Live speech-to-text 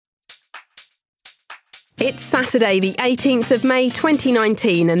It's Saturday, the 18th of May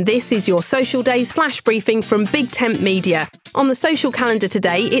 2019, and this is your Social Days flash briefing from Big Tent Media. On the social calendar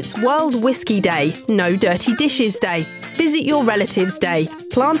today, it's World Whiskey Day, No Dirty Dishes Day, Visit Your Relatives Day,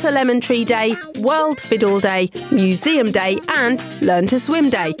 Plant a Lemon Tree Day, World Fiddle Day, Museum Day, and Learn to Swim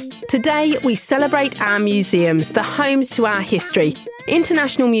Day. Today, we celebrate our museums, the homes to our history.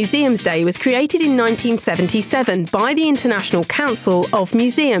 International Museums Day was created in 1977 by the International Council of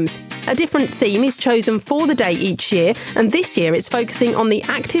Museums. A different theme is chosen for the day each year, and this year it's focusing on the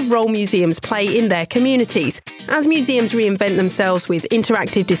active role museums play in their communities. As museums reinvent themselves with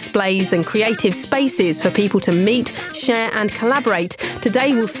interactive displays and creative spaces for people to meet, share and collaborate,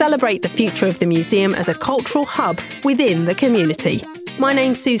 today we'll celebrate the future of the museum as a cultural hub within the community. My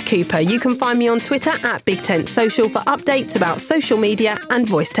name's Suze Cooper. You can find me on Twitter at Big Tent Social for updates about social media and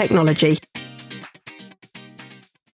voice technology.